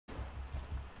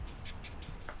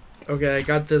Okay, I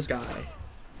got this guy.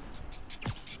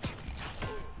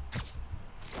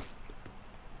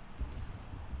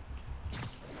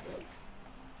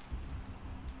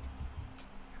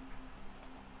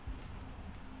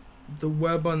 The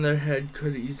web on their head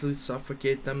could easily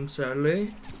suffocate them,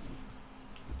 sadly.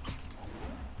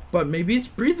 But maybe it's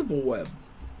breathable web.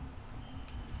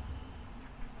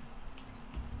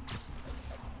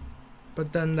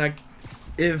 But then that,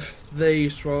 if they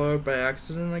swallow it by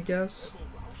accident, I guess,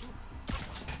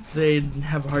 they'd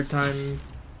have a hard time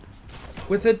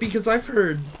with it, because I've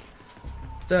heard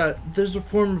that there's a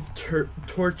form of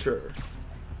torture.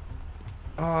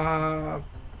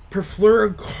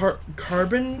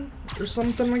 Perfluorocarbon or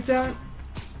something like that.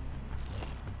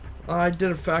 I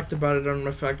did a fact about it on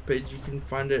my fact page. You can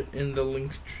find it in the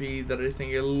link tree that I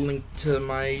think I linked to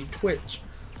my Twitch.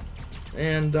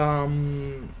 And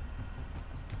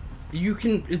you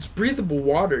can, it's breathable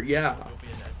water, yeah.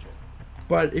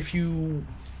 But if you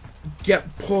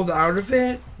get pulled out of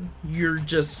it, you're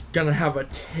just gonna have a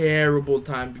terrible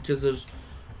time, because it's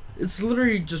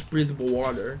literally just breathable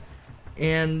water.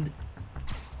 And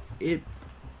it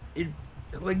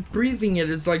like, breathing it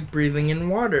is like breathing in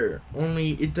water,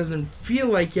 only it doesn't feel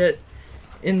like it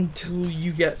until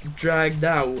you get dragged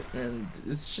out, and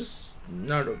it's just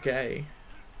not okay.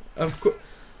 Of course,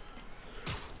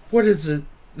 what is it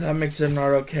that makes it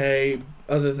not okay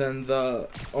other than the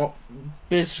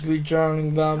basically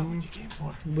drowning them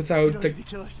without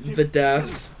the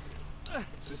death?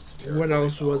 What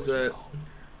else was it?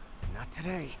 Not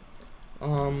today.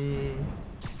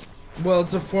 Well,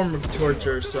 it's a form of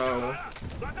torture, so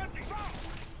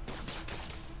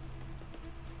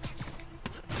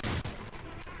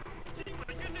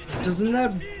doesn't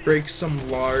that break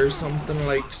some law or something,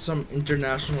 like some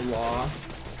international law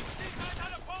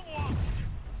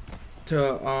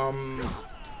to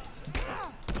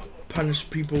punish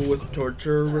people with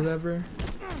torture or whatever?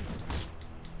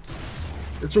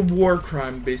 It's a war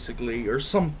crime, basically, or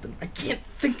something. I can't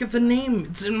think of the name.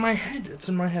 It's in my head. It's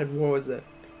in my head. What was it?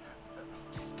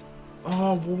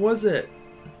 Oh, what was it?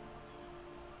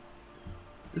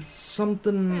 It's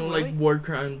something like war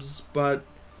crimes, but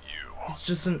it's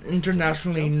just an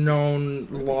internationally known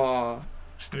law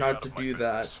not to do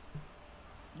that.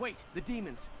 Wait, the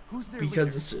demons. Who's their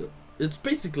because leader? it's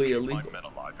basically illegal. Men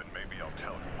alive, and maybe I'll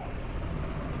tell you.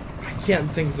 I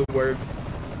can't think of the word.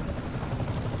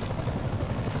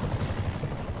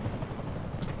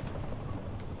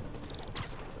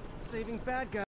 Saving bad guys.